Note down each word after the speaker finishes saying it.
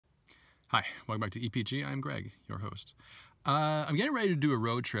Hi, welcome back to EPG. I'm Greg, your host. I'm getting ready to do a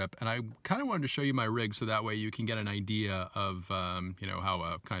road trip, and I kind of wanted to show you my rig so that way you can get an idea of, how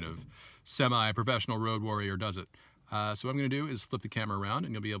a kind of semi-professional road warrior does it. So what I'm going to do is flip the camera around,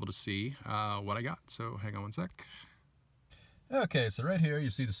 and you'll be able to see what I got. So hang on one sec. Okay, so right here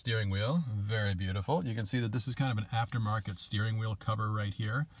you see the steering wheel. Very beautiful. You can see that this is kind of an aftermarket steering wheel cover right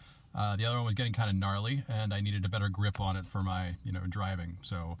here. The other one was getting kind of gnarly, and I needed a better grip on it for my, driving.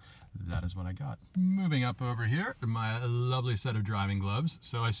 So that is what I got. Moving up over here to my lovely set of driving gloves.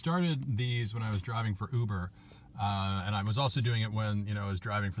 So I started these when I was driving for Uber, and I was also doing it when, I was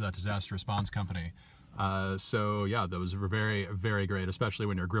driving for that disaster response company. So yeah, those were very, very great, especially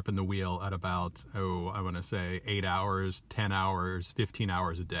when you're gripping the wheel at about, I want to say 8 hours, 10 hours, 15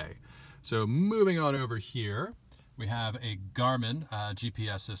 hours a day. So moving on over here, we have a Garmin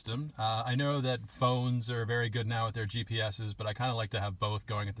GPS system. I know that phones are very good now with their GPSs, but I kind of like to have both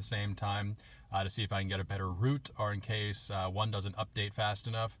going at the same time to see if I can get a better route, or in case one doesn't update fast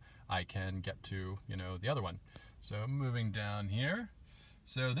enough, I can get to, the other one. So moving down here.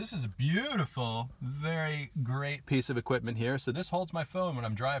 So this is a beautiful, very great piece of equipment here. So this holds my phone when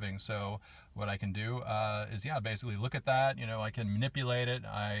I'm driving. So what I can do is, basically look at that. I can manipulate it.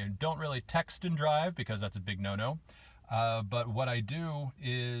 I don't really text and drive because that's a big no-no. But what I do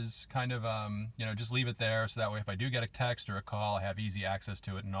is kind of, just leave it there. So that way if I do get a text or a call, I have easy access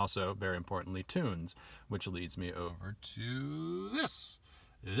to it. And also, very importantly, tunes, which leads me over to this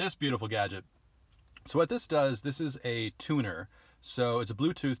beautiful gadget. So what this does, this is a tuner. So it's a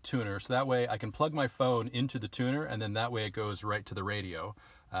Bluetooth tuner, so that way I can plug my phone into the tuner, and then that way it goes right to the radio.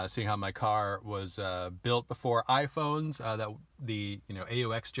 Seeing how my car was built before iPhones, that the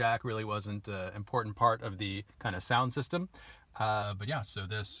AUX jack really wasn't an important part of the kind of sound system. But yeah, so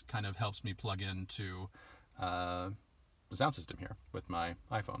this kind of helps me plug into the sound system here with my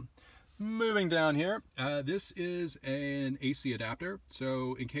iPhone. Moving down here, this is an AC adapter.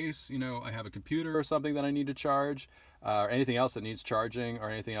 So in case, I have a computer or something that I need to charge, or anything else that needs charging, or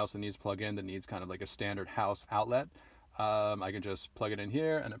anything else that needs plug-in that needs kind of like a standard house outlet, I can just plug it in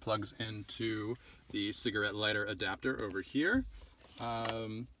here, and it plugs into the cigarette lighter adapter over here.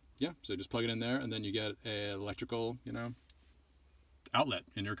 Yeah, so just plug it in there, and then you get an electrical, outlet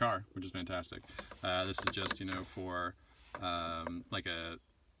in your car, which is fantastic. This is just, for like a,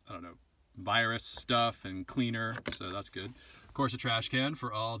 I don't know, virus stuff and cleaner, so that's good. Of course, a trash can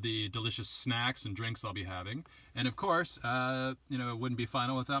for all the delicious snacks and drinks I'll be having. And of course, it wouldn't be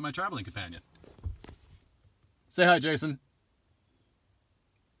final without my traveling companion. Say hi, Jason.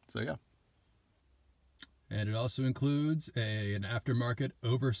 So yeah. And it also includes an aftermarket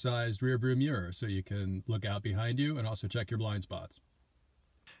oversized rear view mirror, so you can look out behind you and also check your blind spots.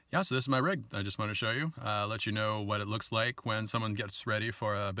 Yeah, so this is my rig. I just want to show you, let you know what it looks like when someone gets ready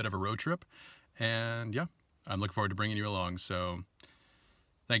for a bit of a road trip. And yeah, I'm looking forward to bringing you along. So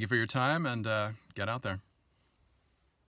thank you for your time, and get out there.